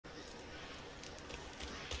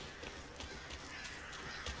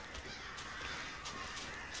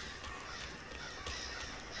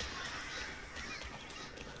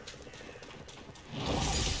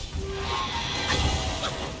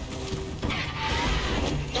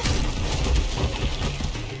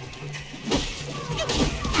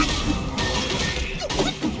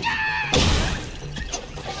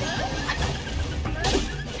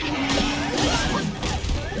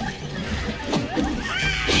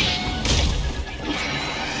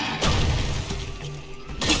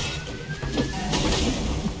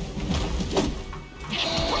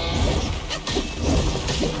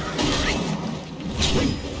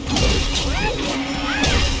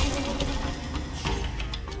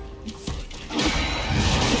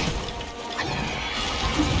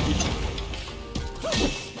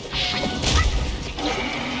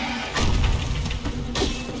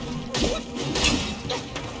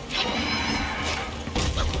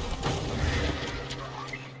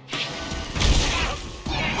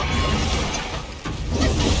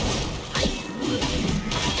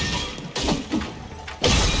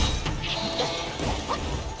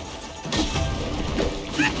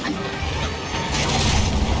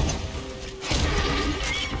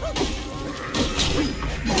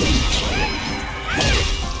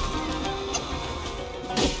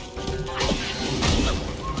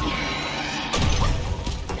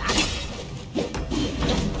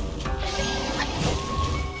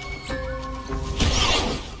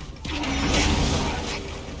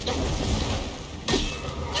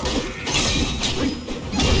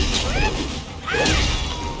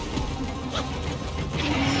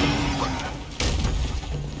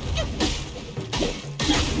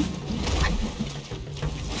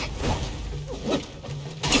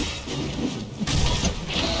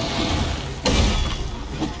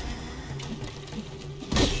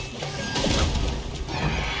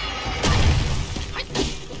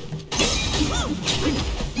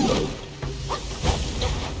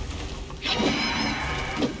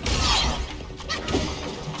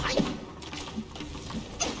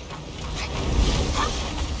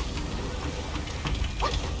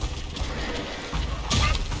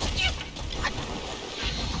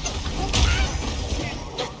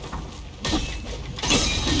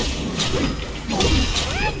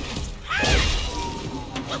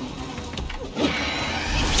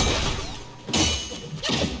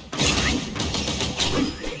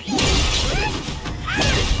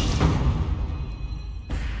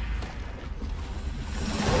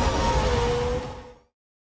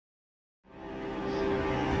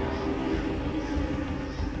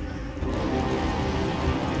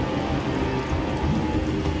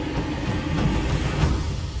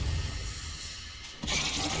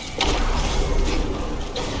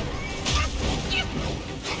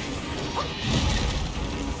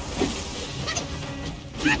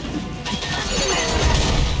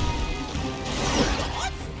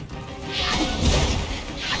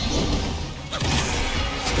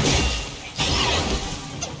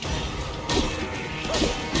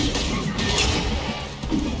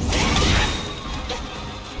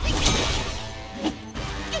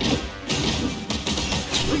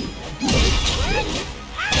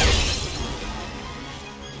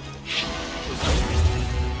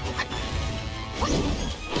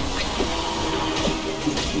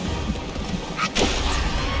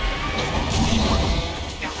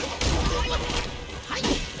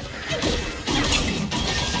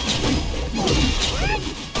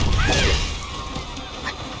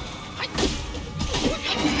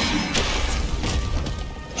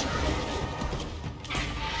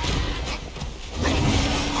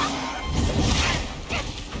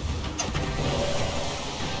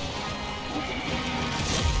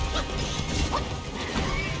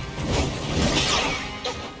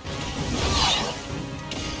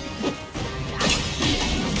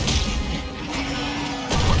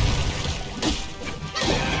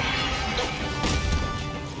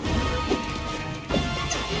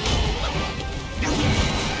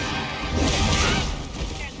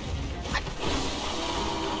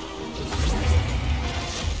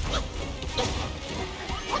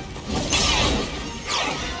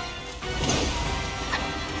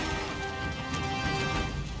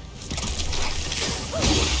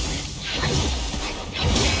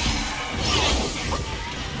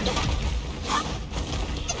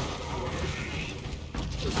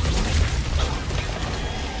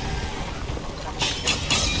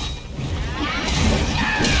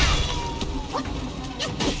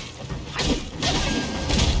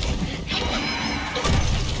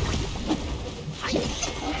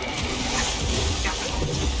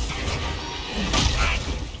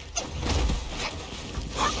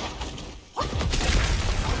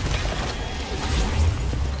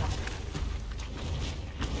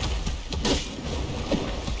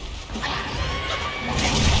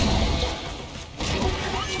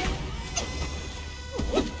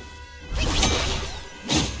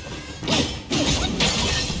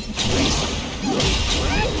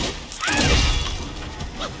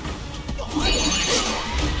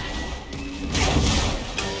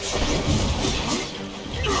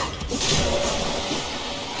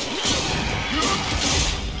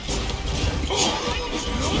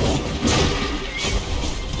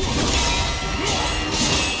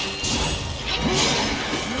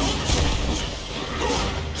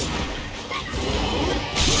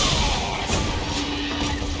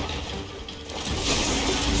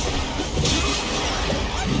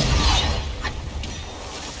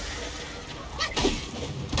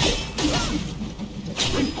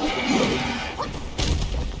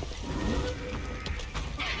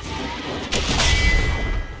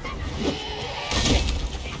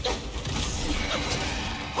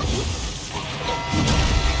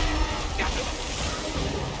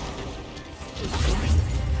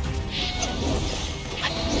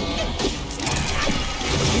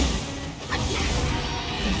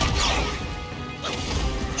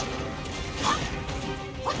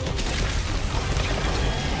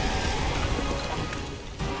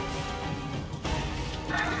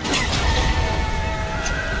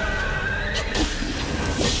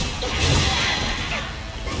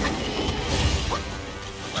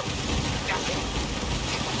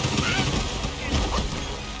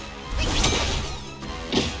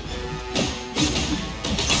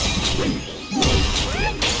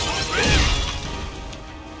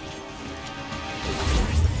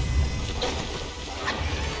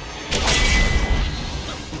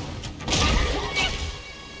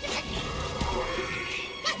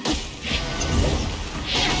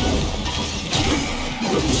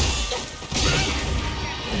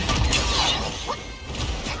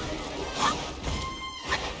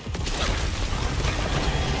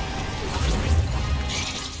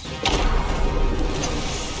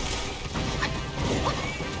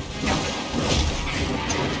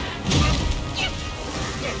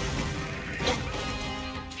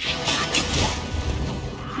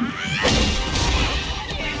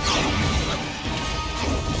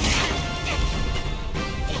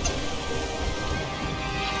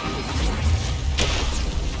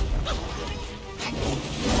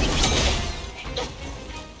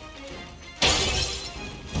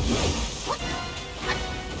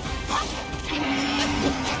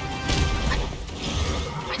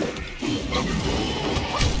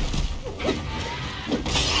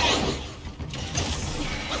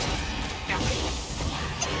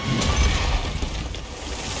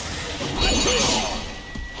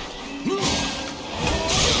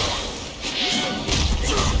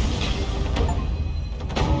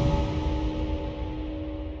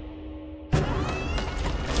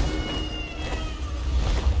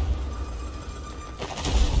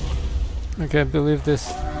can't believe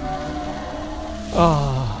this.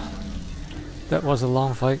 Ah, that was a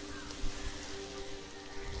long fight.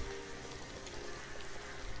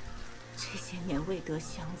 这些年未得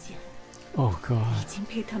相见， Oh 已 god. 经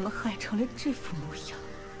被他们害成了这副模样。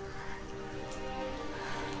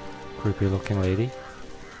 Creepy looking lady.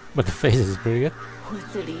 But the face is pretty good. 我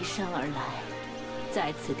自骊山而来，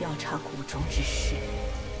在此调查谷中之事。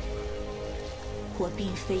我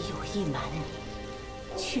并非有意瞒你，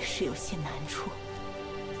确实有些难处。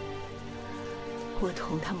我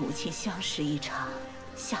同他母亲相识一场，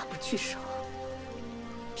下不去手，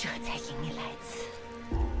这才引你来此。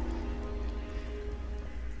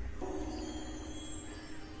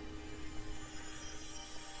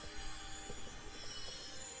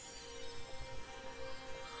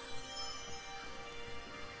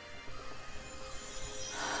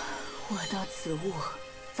 我道此物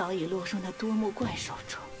早已落入那多目怪手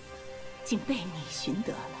中，竟被你寻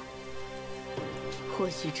得了。或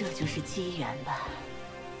许这就是机缘吧。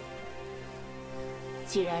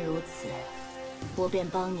既然如此，我便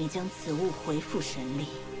帮你将此物回复神力，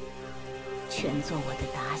全做我的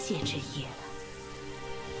答谢之业了。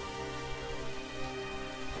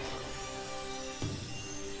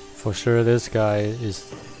 For sure, this guy is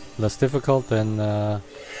less difficult than the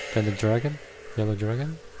dragon, yellow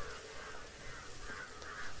dragon.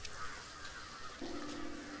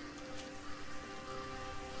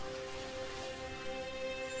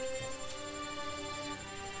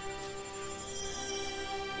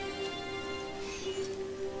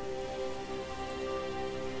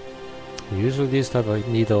 Usually, these type of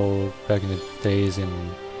needle back in the days in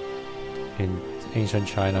ancient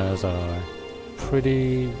China are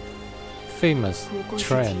pretty famous 不过是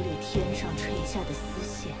trend. 几缕天上垂下的丝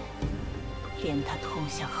线，连它通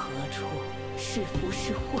向何处，是福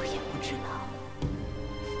是祸也不知道。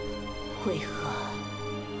为何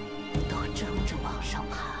都争着往上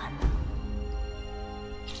爬呢？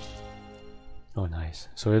 Oh, nice.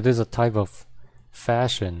 So it is a type of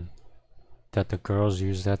fashion that the girls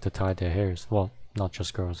use that to tie their hairs. Well, not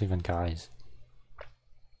just girls, even guys.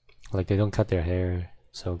 Like they don't cut their hair.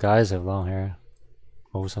 So guys have long hair,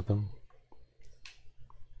 most of them.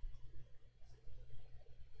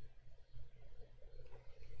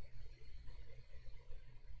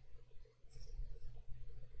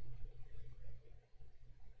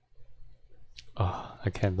 Oh, I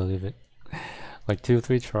can't believe it. Like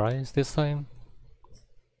 2-3 tries this time.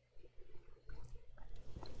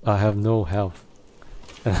 I have no health.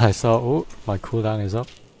 And I saw, oh, my cooldown is up.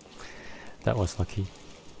 That was lucky.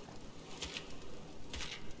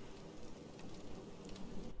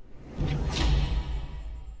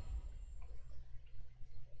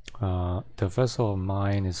 The vessel of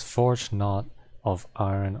mine is forged not of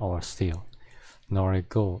iron or steel, nor of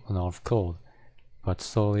gold, but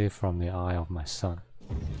solely from the eye of my son.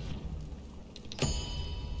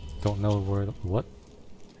 Don't know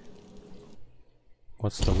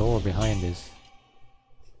what's the lore behind this.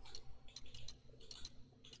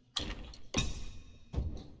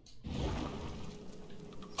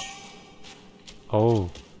 Oh,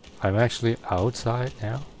 I'm actually outside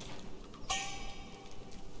now?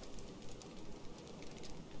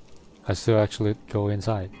 I still actually go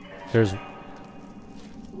inside. There's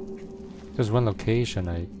one location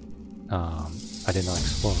I did not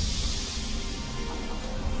explore.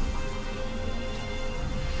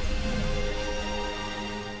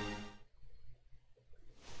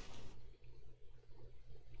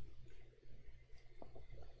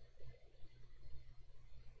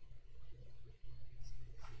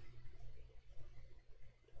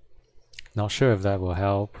 Not sure if that will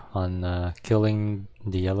help on killing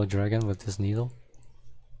the yellow dragon with this needle.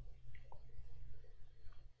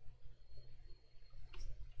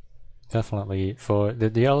 Definitely, for the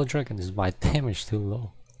yellow dragon is my damage too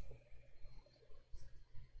low.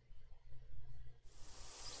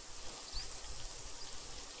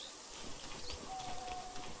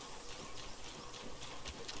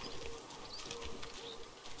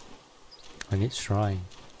 I need shrine.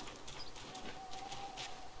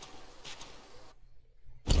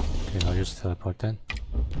 Okay, I'll just teleport then.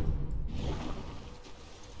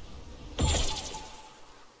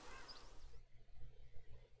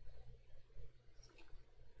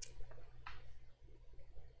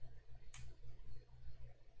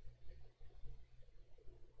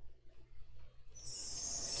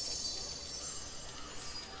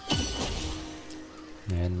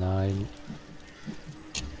 And I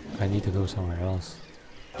need to go somewhere else.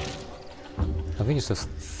 I think it's the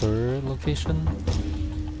third location.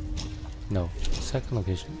 No, second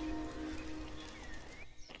location.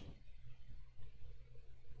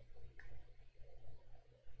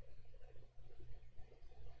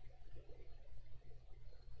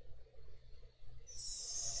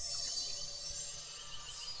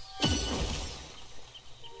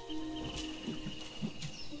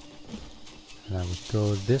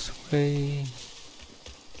 go this way.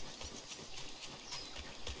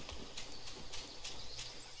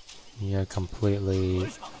 Yeah, completely.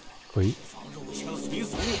 Wait.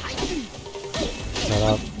 Shut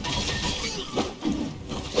up.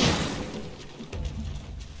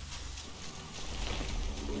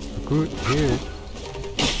 Groot here.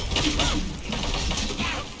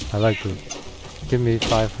 I like Groot. Give me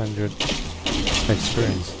 500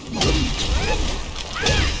 experience.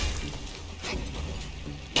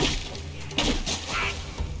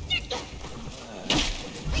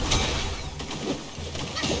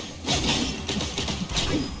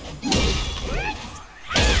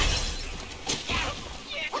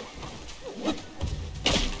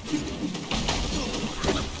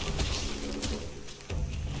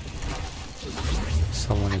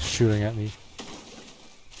 Someone is shooting at me.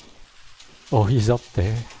 Oh, he's up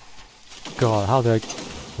there. God, how did I...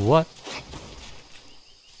 What?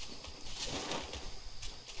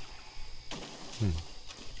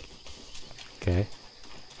 Okay.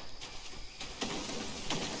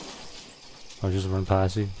 I'll just run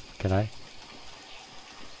past you. Can I?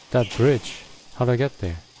 That bridge. How did I get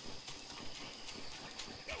there?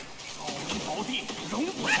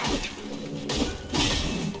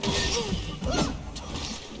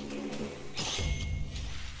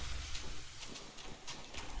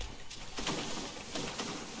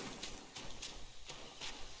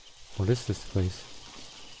 What is this place?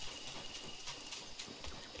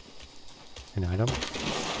 An item?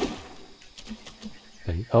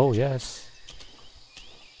 Hey, oh yes!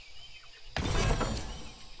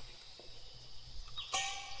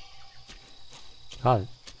 Ah.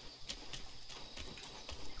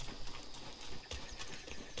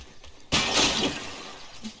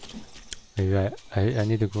 Maybe I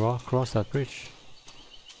need to cross that bridge.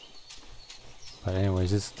 But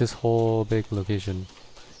anyways, this whole big location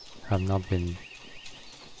have not been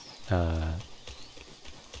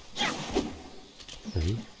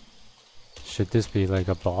really? Should this be like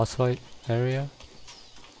a boss fight area?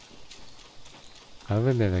 I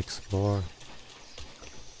haven't been explored.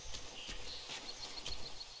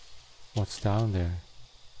 What's down there?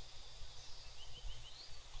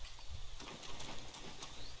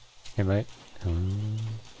 Hey mate.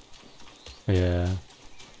 Yeah.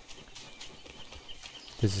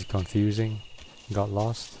 This is confusing. Got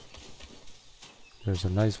lost. There's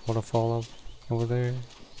a nice waterfall up over there.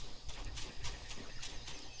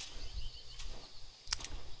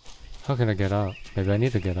 How can I get out? Maybe I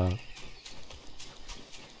need to get out.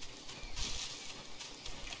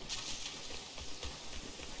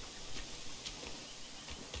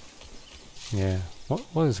 Yeah.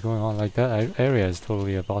 What is going on? Like that area is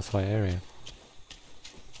totally a boss fight area.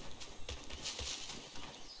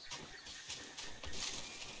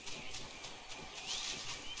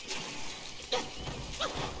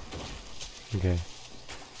 Okay.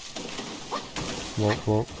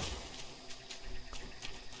 Whoa.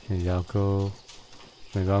 Maybe I'll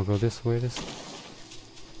go this way.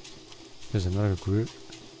 There's another group.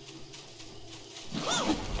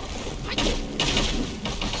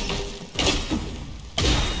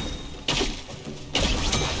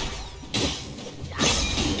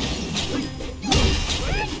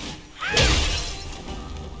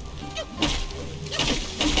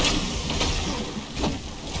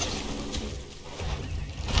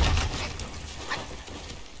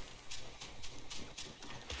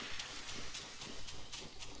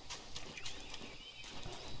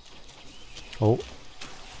 Oh.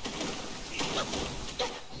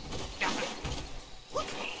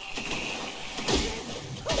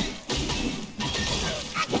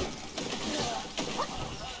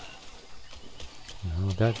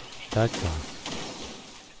 No, that guy.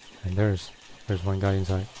 And there's one guy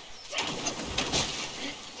inside.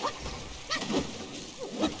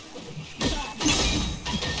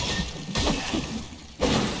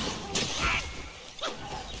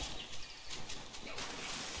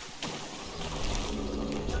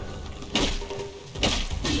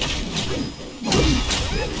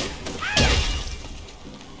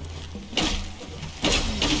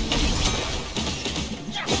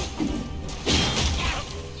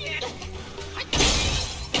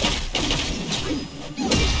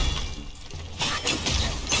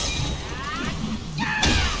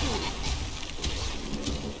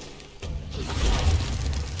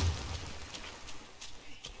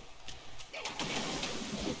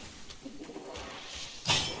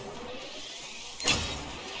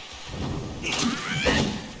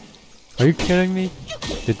 Are you kidding me?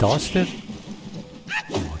 They dodged it?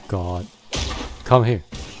 Oh my god. Come here.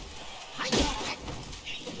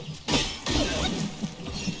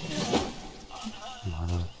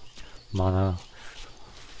 Mana.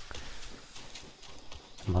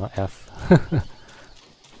 F.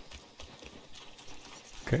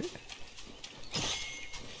 Okay.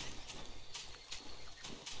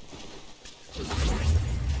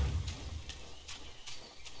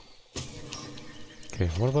 Okay,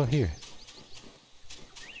 what about here?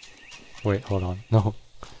 Wait, hold on. No,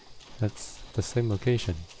 that's the same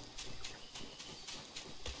location.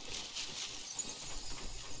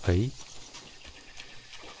 A?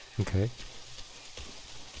 Okay.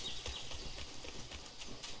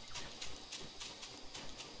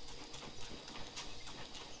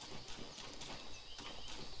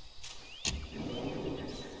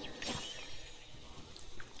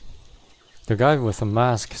 The guy with the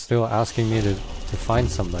mask still asking me to find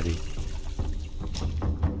somebody.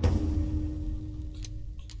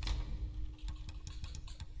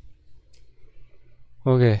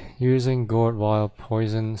 Okay, using gourd while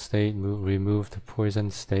poison state remove the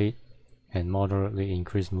poison state and moderately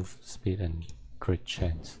increase move speed and crit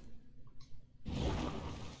chance.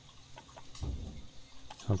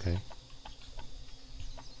 Okay.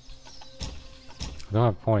 I don't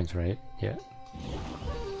have points, right? Yeah.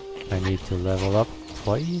 I need to level up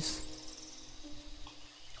twice.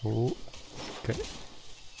 Oh, okay.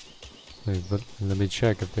 Wait, but let me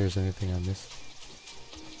check if there's anything I missed.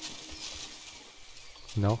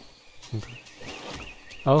 No? Okay.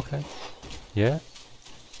 Okay. Yeah?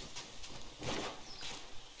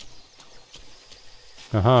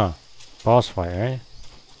 Uh-huh. Boss fight, right?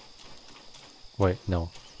 Wait, no.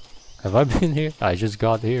 Have I been here? I just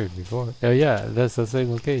got here before. Oh yeah, that's the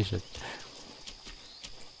same location.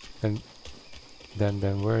 And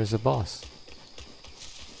then where is the boss?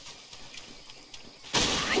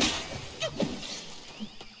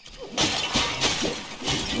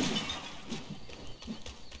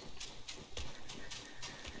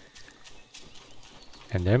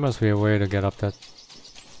 And there must be a way to get up that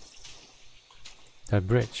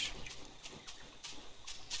bridge.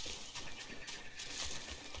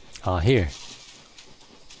 Ah, here.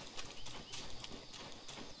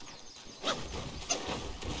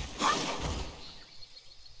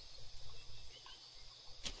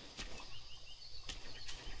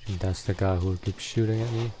 And that's the guy who keeps shooting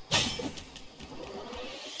at me.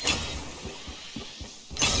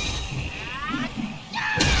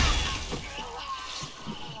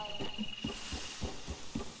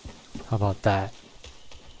 How about that?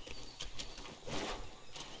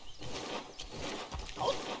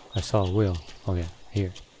 I saw a wheel. Okay,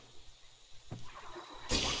 here.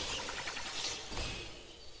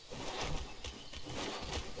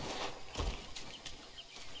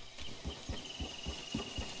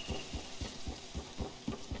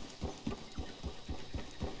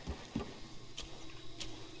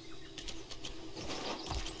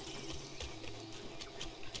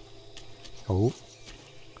 Oh.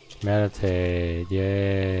 Meditate,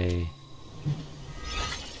 yay.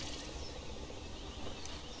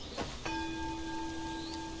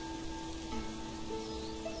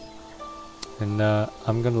 And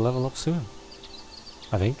I'm gonna level up soon,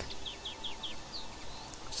 I think.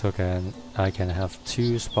 So I can have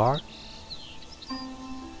 2 spark.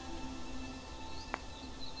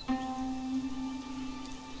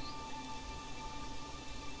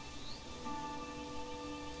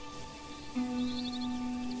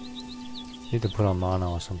 Need to put on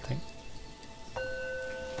mana or something.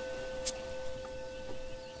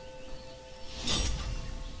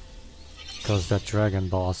 Because that dragon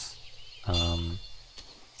boss,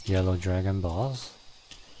 yellow dragon boss,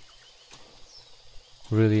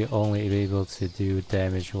 really only able to do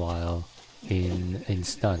damage while in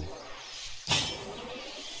stun.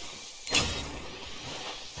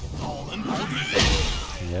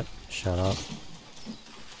 Yep, shut up.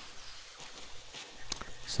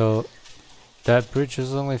 So that bridge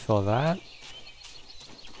is only for that,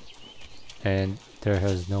 and there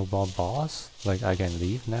has no more boss. Like I can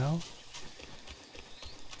leave now.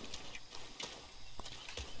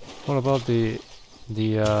 What about the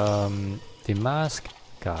mask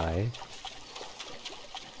guy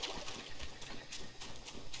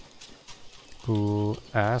who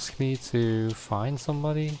asked me to find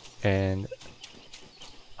somebody, and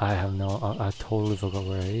I have no. I totally forgot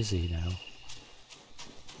where is he now.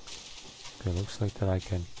 Okay, looks like that I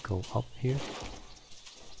can go up here.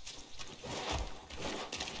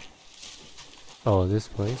 Oh, this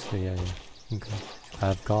place? Yeah, yeah. Okay.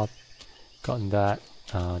 I've gotten that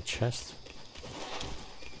chest.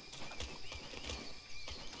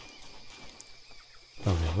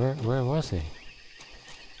 Okay, where was he?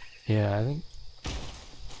 Yeah,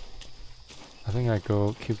 I think I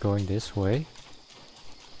keep going this way.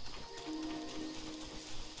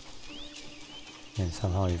 And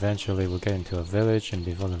somehow eventually we'll get into a village, and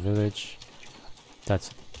before the village,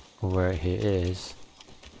 that's where he is.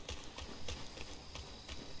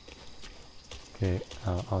 Okay,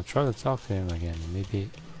 I'll try to talk to him again. Maybe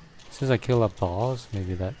since I kill a boss,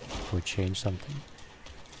 maybe that will change something.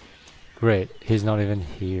 Great, he's not even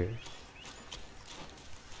here.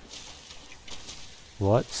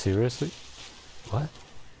 What? Seriously? What?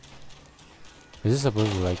 Is this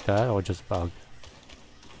supposed to be like that or just bugged?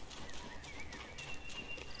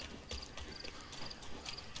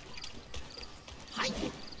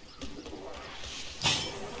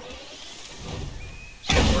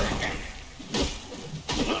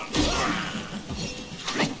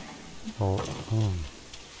 Oh,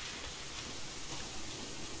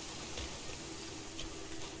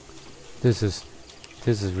 This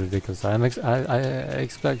is ridiculous. I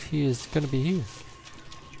expect he is gonna be here.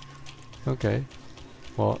 Okay.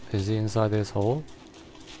 Well, is he inside this hole?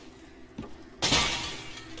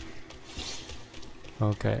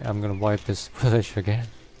 Okay, I'm gonna wipe this village again.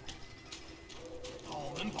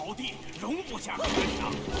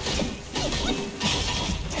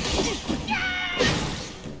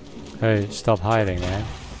 Hey, stop hiding, man.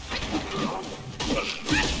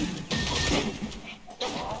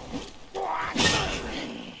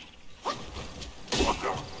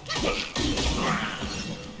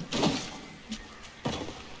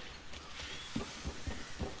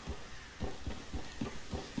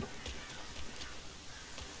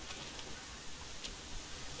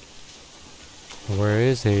 Where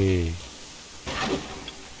is he?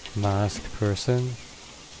 Masked person?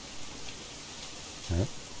 Huh?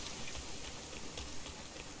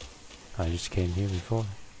 I just came here before.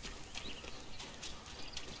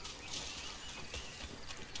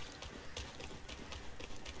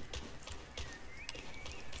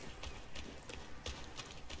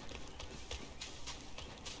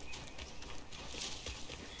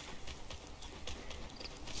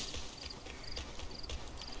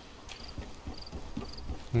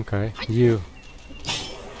 Okay, you.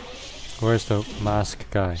 Where's the mask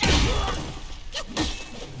guy?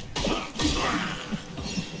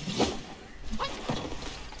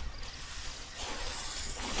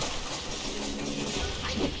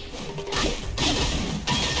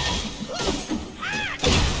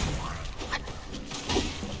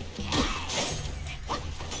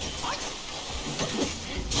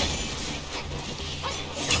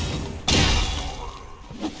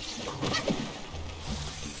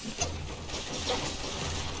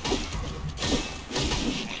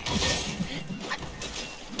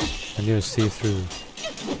 I need to see through.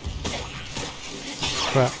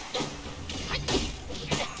 Crap.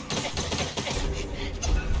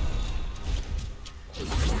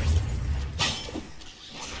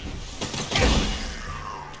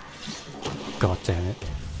 God damn it.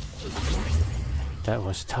 That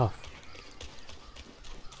was tough.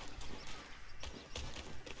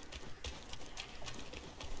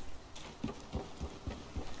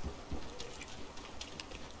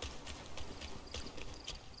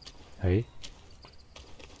 Hey?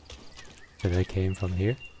 Did they came from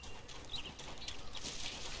here? I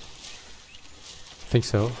think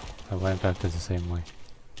so. I went back to the same way.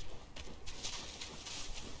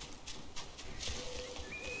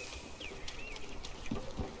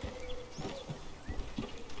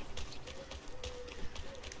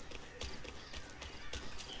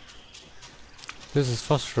 This is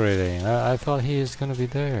frustrating. I thought he is gonna be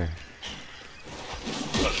there.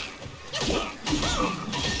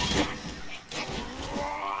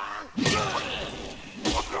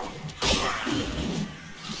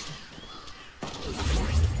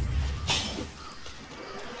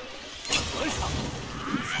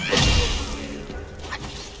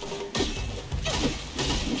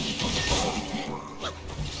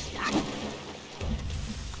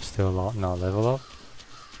 Still a lot not level up.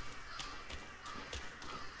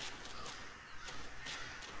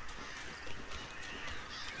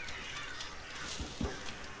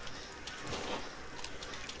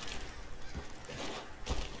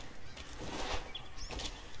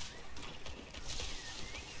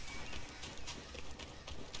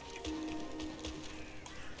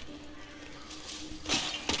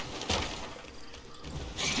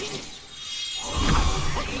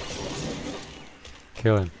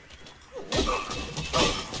 Kill him.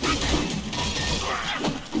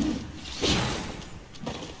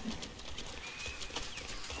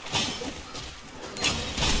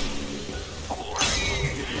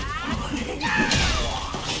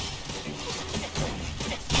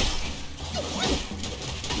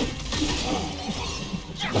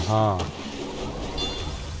 Aha.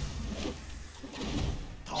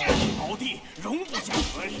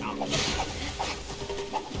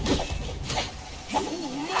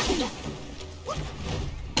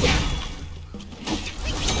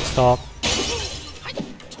 Stop.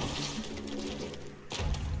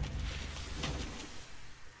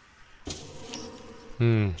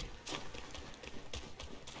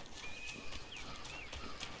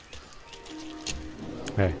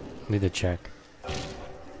 Okay, need to check.